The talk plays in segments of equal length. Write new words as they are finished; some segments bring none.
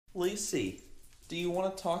Lucy, do you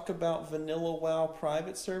want to talk about Vanilla WoW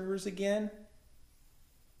private servers again?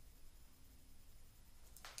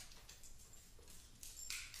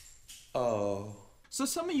 Oh. So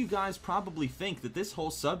some of you guys probably think that this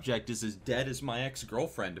whole subject is as dead as my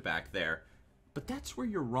ex-girlfriend back there. But that's where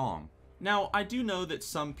you're wrong. Now, I do know that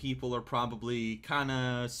some people are probably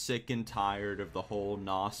kinda sick and tired of the whole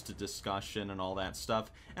Nost discussion and all that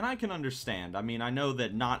stuff, and I can understand. I mean, I know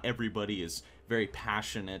that not everybody is very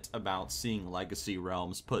passionate about seeing Legacy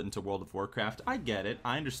Realms put into World of Warcraft. I get it,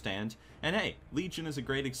 I understand. And hey, Legion is a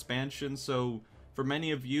great expansion, so for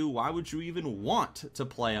many of you, why would you even want to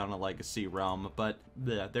play on a Legacy Realm? But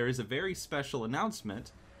there is a very special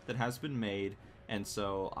announcement that has been made, and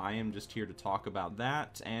so I am just here to talk about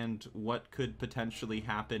that and what could potentially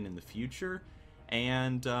happen in the future,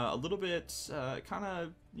 and a little bit, kind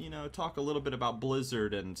of, talk a little bit about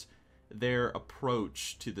Blizzard and their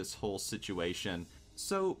approach to this whole situation.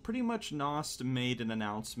 So pretty much Nost made an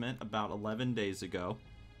announcement about 11 days ago,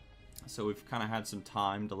 so we've kind of had some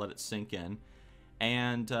time to let it sink in.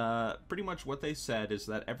 And pretty much what they said is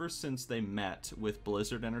that ever since they met with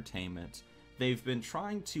Blizzard Entertainment, they've been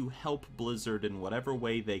trying to help Blizzard in whatever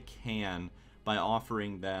way they can by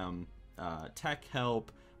offering them tech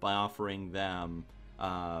help, by offering them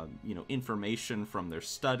information from their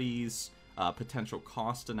studies, potential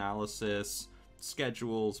cost analysis,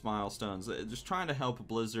 schedules, milestones, just trying to help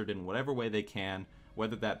Blizzard in whatever way they can,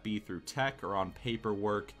 whether that be through tech or on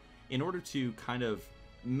paperwork, in order to kind of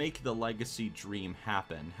make the legacy dream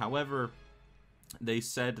happen. However, they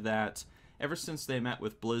said that ever since they met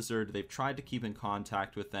with Blizzard, they've tried to keep in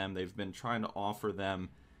contact with them. They've been trying to offer them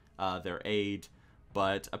their aid,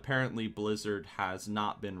 but apparently Blizzard has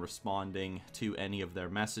not been responding to any of their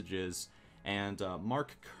messages. And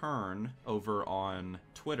Mark Kern over on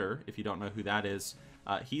Twitter, if you don't know who that is,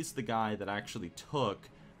 he's the guy that actually took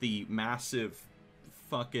the massive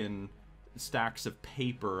fucking stacks of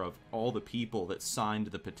paper of all the people that signed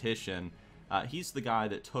the petition. He's the guy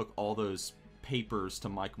that took all those papers to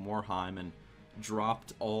Mike Morhaime and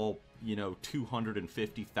dropped all,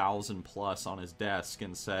 250,000 plus on his desk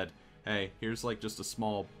and said, hey, here's like just a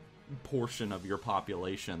small portion of your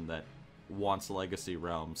population that wants Legacy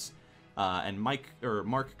Realms. And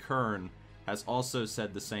Mark Kern has also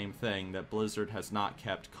said the same thing, that Blizzard has not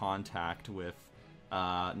kept contact with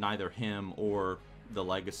neither him or the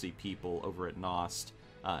Legacy people over at Nost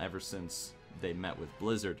ever since they met with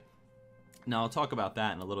Blizzard. Now, I'll talk about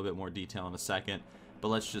that in a little bit more detail in a second, but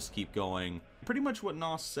let's just keep going. Pretty much what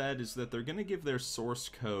Nost said is that they're going to give their source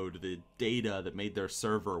code, the data that made their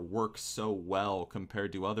server work so well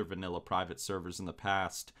compared to other vanilla private servers in the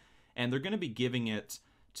past, and they're going to be giving it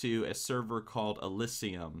to a server called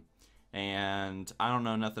Elysium. And I don't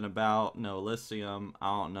know nothing about Elysium.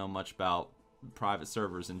 I don't know much about private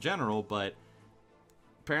servers in general, but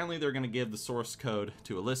apparently they're going to give the source code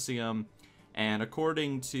to Elysium, and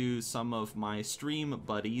according to some of my stream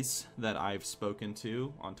buddies that I've spoken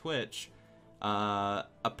to on Twitch,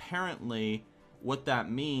 apparently what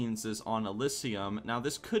that means is on Elysium, now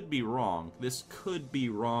this could be wrong,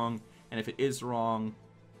 and if it is wrong,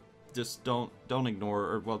 just don't ignore,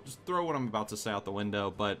 or well, just throw what I'm about to say out the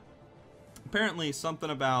window, but apparently something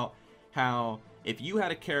about how if you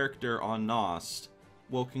had a character on Nost,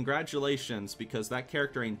 well, congratulations, because that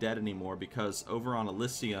character ain't dead anymore, because over on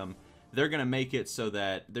Elysium, they're going to make it so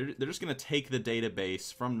that they're just going to take the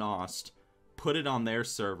database from Nost, put it on their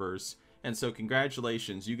servers, and so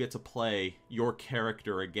congratulations, you get to play your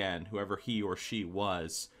character again, whoever he or she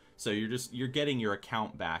was. So you're getting your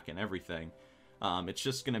account back and everything. It's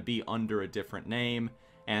just going to be under a different name,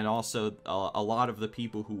 and also a lot of the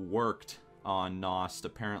people who worked on Nost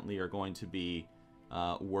apparently are going to be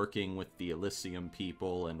working with the Elysium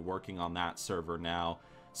people and working on that server now.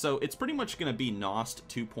 So it's pretty much going to be Nost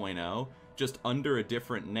 2.0, just under a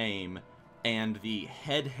different name, and the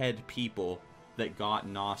head people that got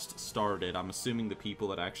Nost started, I'm assuming the people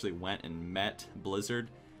that actually went and met Blizzard,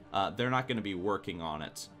 they're not going to be working on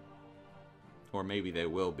it. Or maybe they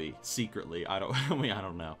will be, secretly, I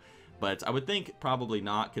don't know. But I would think probably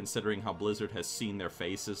not, considering how Blizzard has seen their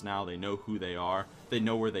faces now. They know who they are, they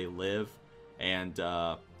know where they live, and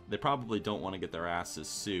they probably don't want to get their asses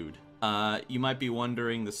sued. You might be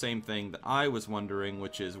wondering the same thing that I was wondering,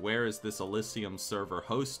 which is, where is this Elysium server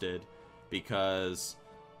hosted? Because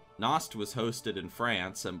Nost was hosted in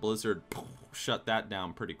France, and Blizzard shut that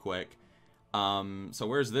down pretty quick. So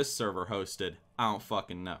where's this server hosted? I don't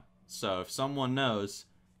fucking know. So if someone knows,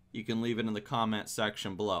 you can leave it in the comment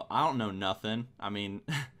section below. I don't know nothing. I mean,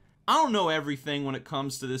 I don't know everything when it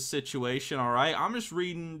comes to this situation, alright? I'm just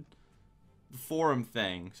reading the forum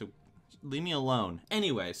thing, so leave me alone.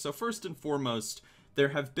 Anyway, so first and foremost, there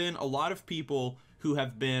have been a lot of people who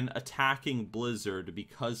have been attacking Blizzard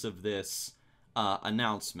because of this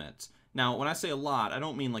announcement. Now, when I say a lot, I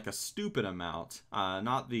don't mean like a stupid amount.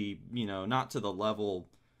 Not the, not to the level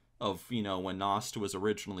of, when Nost was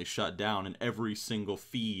originally shut down and every single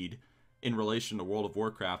feed in relation to World of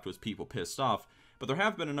Warcraft was people pissed off. But there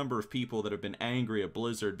have been a number of people that have been angry at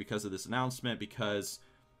Blizzard because of this announcement, because,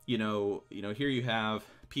 here you have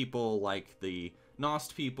people like the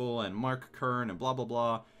Nost people and Mark Kern and blah, blah,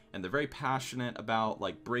 blah, and they're very passionate about,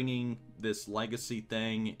 like, bringing this legacy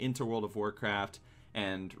thing into World of Warcraft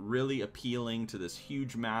and really appealing to this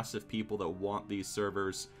huge mass of people that want these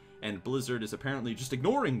servers, and Blizzard is apparently just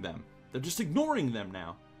ignoring them. They're just ignoring them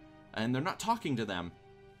now, and they're not talking to them.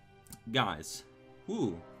 Guys,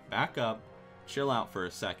 back up, chill out for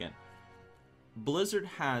a second. Blizzard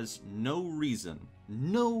has no reason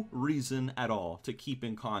at all to keep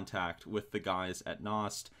in contact with the guys at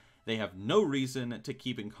Nost. They have no reason to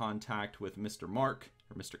keep in contact with Mr. Mark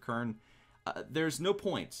or Mr. Kern. There's no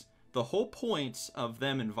point. The whole point of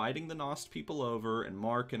them inviting the Nost people over and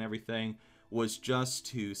Mark and everything was just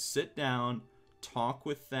to sit down, talk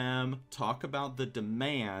with them, talk about the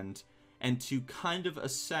demand, and to kind of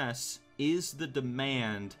assess, is the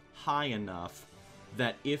demand high enough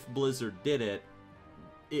that if Blizzard did it,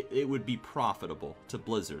 it would be profitable to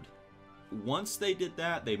Blizzard. Once they did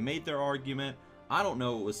that, they made their argument. I don't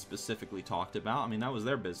know what was specifically talked about. I mean, that was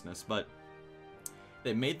their business, but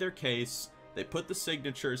they made their case. They put the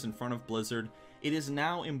signatures in front of Blizzard. It is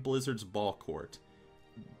now in Blizzard's ball court.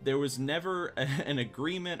 There was never an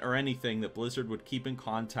agreement or anything that Blizzard would keep in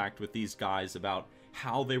contact with these guys about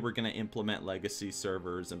how they were going to implement legacy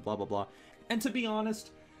servers and blah, blah, blah. And to be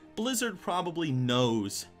honest, Blizzard probably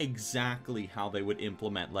knows exactly how they would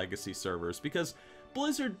implement legacy servers, because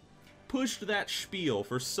Blizzard pushed that spiel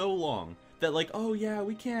for so long that, like, oh yeah,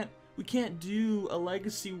 we can't do a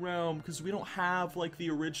legacy realm because we don't have, like, the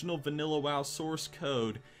original vanilla WoW source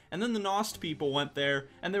code. And then the Nost people went there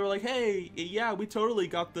and they were like, hey, yeah, we totally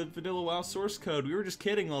got the vanilla WoW source code. We were just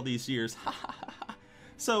kidding all these years.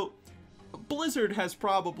 So Blizzard has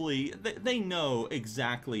probably, they know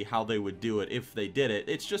exactly how they would do it if they did it.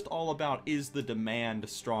 It's just all about, is the demand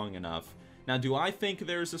strong enough? Now, do I think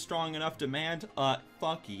there's a strong enough demand?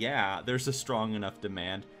 Fuck yeah, there's a strong enough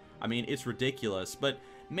demand. I mean, it's ridiculous, but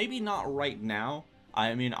maybe not right now.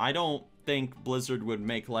 I mean, I don't think Blizzard would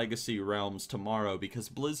make Legacy Realms tomorrow, because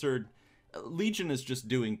Blizzard, Legion is just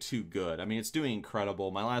doing too good. I mean, it's doing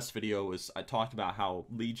incredible. My last video was, I talked about how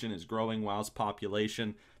Legion is growing WoW's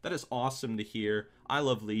population. That is awesome to hear. I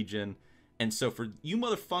love Legion. And so for you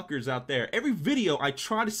motherfuckers out there, every video I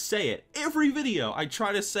try to say it. Every video I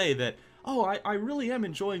try to say that, oh, I really am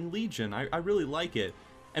enjoying Legion. I really like it.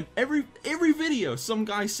 And every video some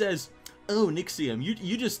guy says, oh, Nixxiom,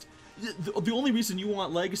 you just, the only reason you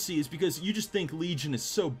want Legacy is because you just think Legion is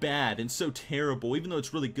so bad and so terrible, even though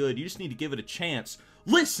it's really good. You just need to give it a chance.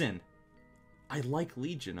 Listen, I like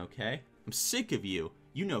Legion, okay? I'm sick of you.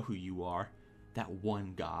 You know who you are. That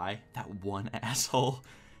one guy, that one asshole.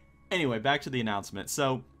 Anyway, back to the announcement.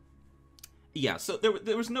 So, yeah, so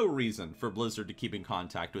there was no reason for Blizzard to keep in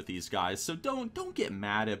contact with these guys. So don't get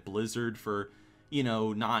mad at Blizzard for, you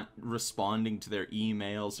know, not responding to their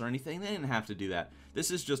emails or anything. They didn't have to do that.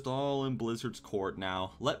 This is just all in Blizzard's court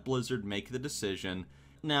now. Let Blizzard make the decision.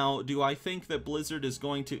 Now, do I think that Blizzard is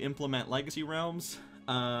going to implement Legacy Realms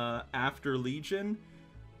after Legion?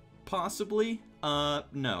 Possibly.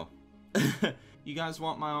 No. You guys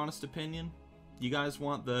want my honest opinion? You guys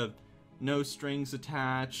want the no strings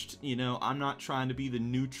attached, you know, I'm not trying to be the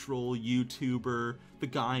neutral YouTuber, the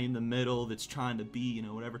guy in the middle that's trying to be, you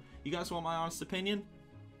know, whatever. You guys want my honest opinion?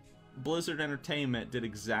 Blizzard Entertainment did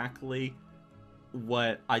exactly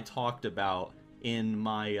what I talked about in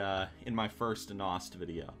my first Nost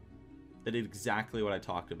video. They did exactly what I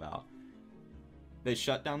talked about. They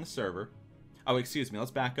shut down the server. Oh, excuse me,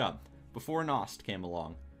 let's back up. Before Nost came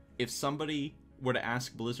along, if somebody were to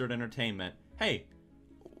ask Blizzard Entertainment, hey,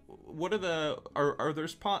 what are the,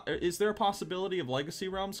 is there a possibility of Legacy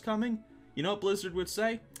Realms coming? You know what Blizzard would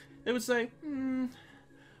say? They would say,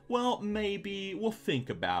 well, maybe, we'll think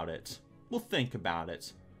about it. We'll think about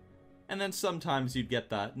it. And then sometimes you'd get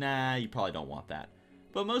the, nah, you probably don't want that.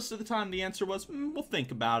 But most of the time the answer was, we'll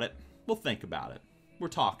think about it. We'll think about it. We're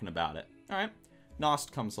talking about it. Alright?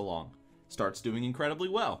 Nost comes along. Starts doing incredibly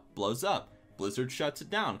well. Blows up. Blizzard shuts it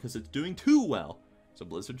down because it's doing too well. So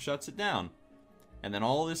Blizzard shuts it down. And then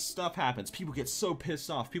all this stuff happens. People get so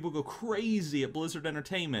pissed off. People go crazy at Blizzard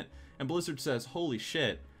Entertainment. And Blizzard says, holy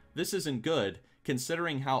shit, this isn't good,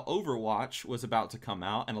 considering how Overwatch was about to come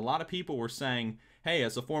out. And a lot of people were saying, hey,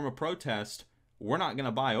 as a form of protest, we're not going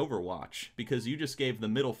to buy Overwatch because you just gave the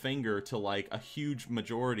middle finger to like a huge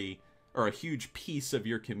majority or a huge piece of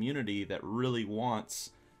your community that really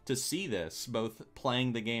wants to see this, both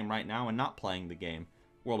playing the game right now and not playing the game.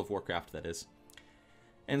 World of Warcraft, that is.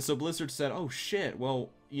 And so Blizzard said, oh shit, well,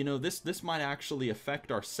 you know, this might actually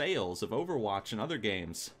affect our sales of Overwatch and other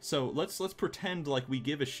games. So let's pretend like we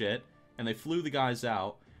give a shit. And they flew the guys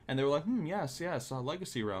out. And they were like, yes,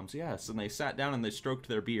 Legacy Realms, yes. And they sat down and they stroked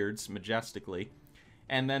their beards majestically.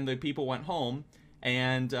 And then the people went home.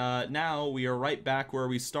 And now we are right back where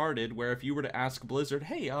we started, where if you were to ask Blizzard,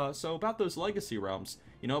 hey, so about those Legacy Realms,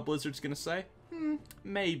 you know what Blizzard's going to say?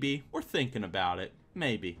 Maybe. We're thinking about it.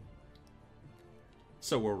 Maybe.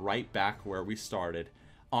 So we're right back where we started.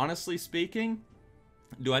 Honestly speaking,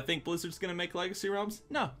 do I think Blizzard's going to make Legacy Realms?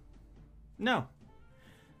 No. No.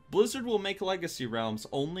 Blizzard will make Legacy Realms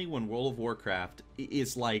only when World of Warcraft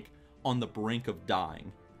is, like, on the brink of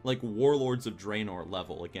dying. Like Warlords of Draenor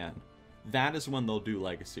level again. That is when they'll do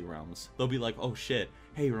Legacy Realms. They'll be like, oh shit,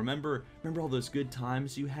 hey, remember all those good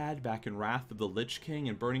times you had back in Wrath of the Lich King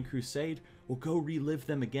and Burning Crusade? Well, go relive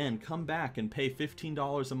them again. Come back and pay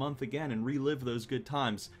 $15 a month again and relive those good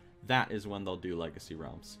times. That is when they'll do Legacy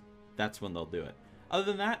Realms. That's when they'll do it. Other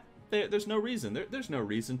than that, there's no reason. There's no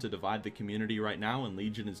reason to divide the community right now, and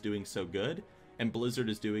Legion is doing so good, and Blizzard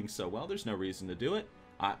is doing so well. There's no reason to do it.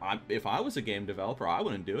 If I was a game developer, I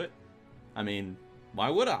wouldn't do it. I mean, why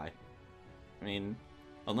would I? I mean,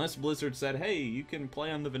 unless Blizzard said, hey, you can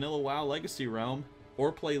play on the Vanilla WoW Legacy Realm,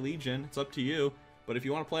 or play Legion, it's up to you. But if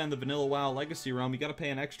you want to play on the Vanilla WoW Legacy Realm, you got to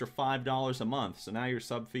pay an extra $5 a month. So now your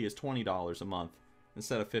sub fee is $20 a month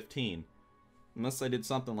instead of $15. Unless they did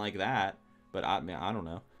something like that. But I mean, I don't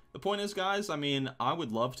know. The point is, guys, I mean, I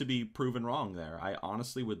would love to be proven wrong there. I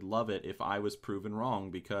honestly would love it if I was proven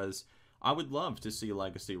wrong, because I would love to see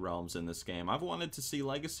Legacy Realms in this game. I've wanted to see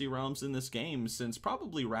Legacy Realms in this game since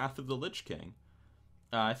probably Wrath of the Lich King.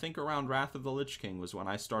 I think around Wrath of the Lich King was when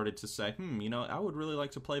I started to say, you know, I would really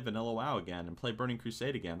like to play Vanilla WoW again and play Burning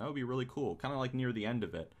Crusade again. That would be really cool. Kind of like near the end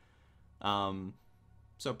of it.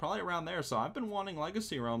 So probably around there. So I've been wanting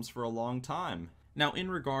Legacy Realms for a long time. Now,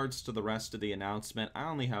 in regards to the rest of the announcement, I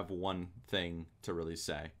only have one thing to really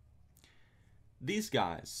say. These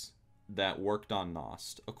guys that worked on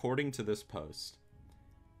Nost, according to this post,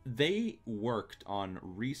 they worked on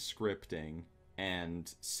re-scripting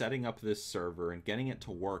and setting up this server and getting it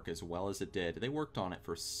to work as well as it did. They worked on it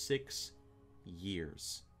for 6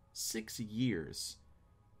 years. 6 years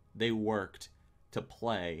they worked to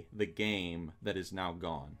play the game that is now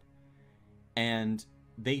gone. And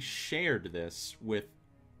they shared this with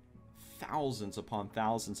thousands upon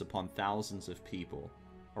thousands upon thousands of people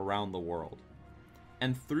around the world.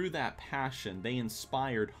 And through that passion, they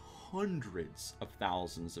inspired hundreds of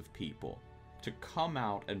thousands of people to come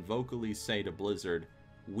out and vocally say to Blizzard,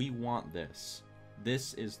 we want this.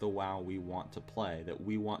 This is the WoW we want to play, that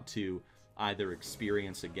we want to either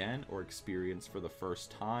experience again or experience for the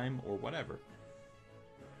first time or whatever.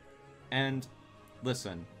 And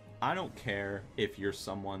listen, I don't care if you're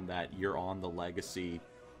someone that you're on the legacy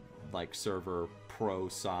like server pro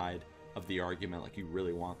side of the argument, like you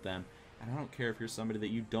really want them. And I don't care if you're somebody that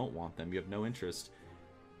you don't want them, you have no interest.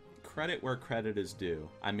 Credit where credit is due.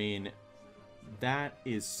 I mean, that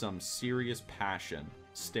is some serious passion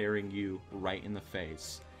staring you right in the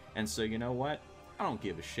face. And so you know what? I don't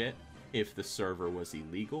give a shit if the server was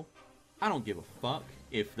illegal. I don't give a fuck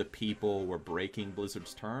if the people were breaking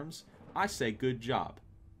Blizzard's terms. I say good job.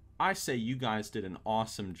 I say you guys did an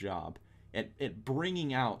awesome job at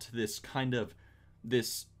bringing out this kind of,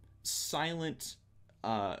 this silent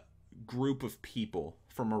group of people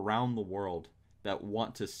from around the world that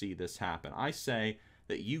want to see this happen. I say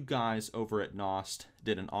that you guys over at Nost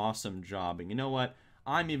did an awesome job. And you know what?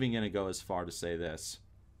 I'm even going to go as far to say this.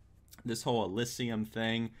 This whole Elysium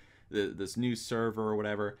thing, this new server or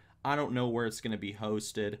whatever, I don't know where it's going to be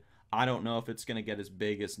hosted. I don't know if it's going to get as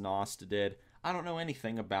big as Nost did. I don't know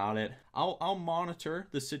anything about it. I'll monitor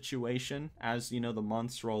the situation as, you know, the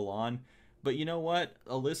months roll on. But you know what?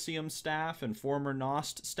 Elysium staff and former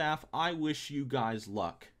Nost staff, I wish you guys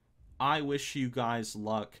luck. I wish you guys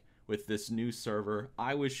luck with this new server.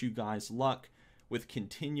 I wish you guys luck with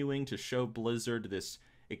continuing to show Blizzard this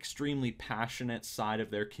extremely passionate side of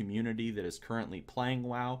their community that is currently playing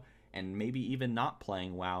WoW and maybe even not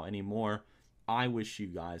playing WoW anymore. I wish you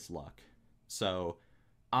guys luck. So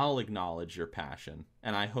I'll acknowledge your passion,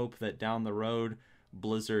 and I hope that down the road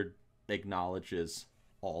Blizzard acknowledges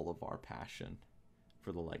all of our passion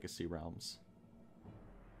for the Legacy Realms.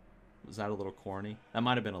 Was that a little corny? That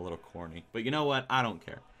might have been a little corny, but you know what? I don't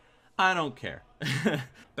care. I don't care.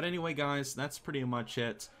 But anyway, guys, that's pretty much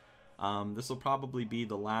it. This will probably be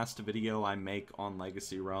the last video I make on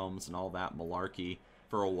Legacy Realms and all that malarkey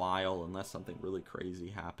for a while, unless something really crazy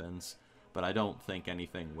happens. But I don't think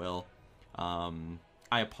anything will.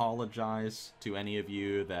 I apologize to any of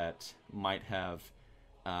you that might have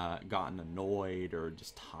gotten annoyed or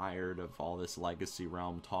just tired of all this Legacy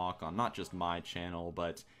Realm talk on not just my channel,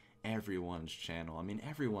 but everyone's channel. I mean,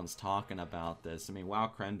 everyone's talking about this. I mean,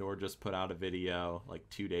 WoW Krendor just put out a video like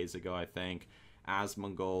 2 days ago, I think.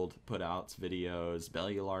 Asmongold put out videos.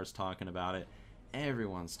 Bellular's talking about it.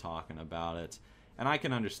 Everyone's talking about it. And I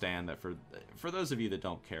can understand that for those of you that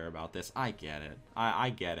don't care about this, I get it.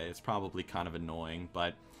 I get it. It's probably kind of annoying,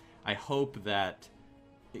 but I hope that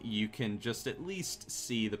you can just at least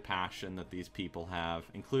see the passion that these people have,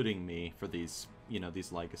 including me, for these, you know,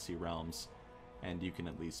 these Legacy Realms. And you can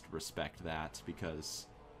at least respect that because,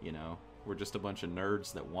 you know, we're just a bunch of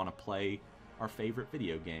nerds that want to play our favorite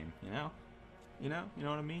video game, you know? You know what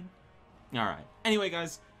I mean? Alright. Anyway,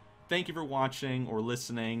 guys, thank you for watching or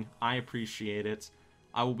listening. I appreciate it.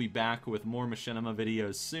 I will be back with more Machinima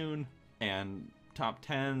videos soon, and top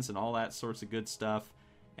 10s and all that sorts of good stuff.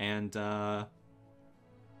 And,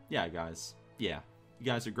 yeah, guys. Yeah. You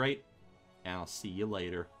guys are great, and I'll see you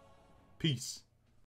later. Peace.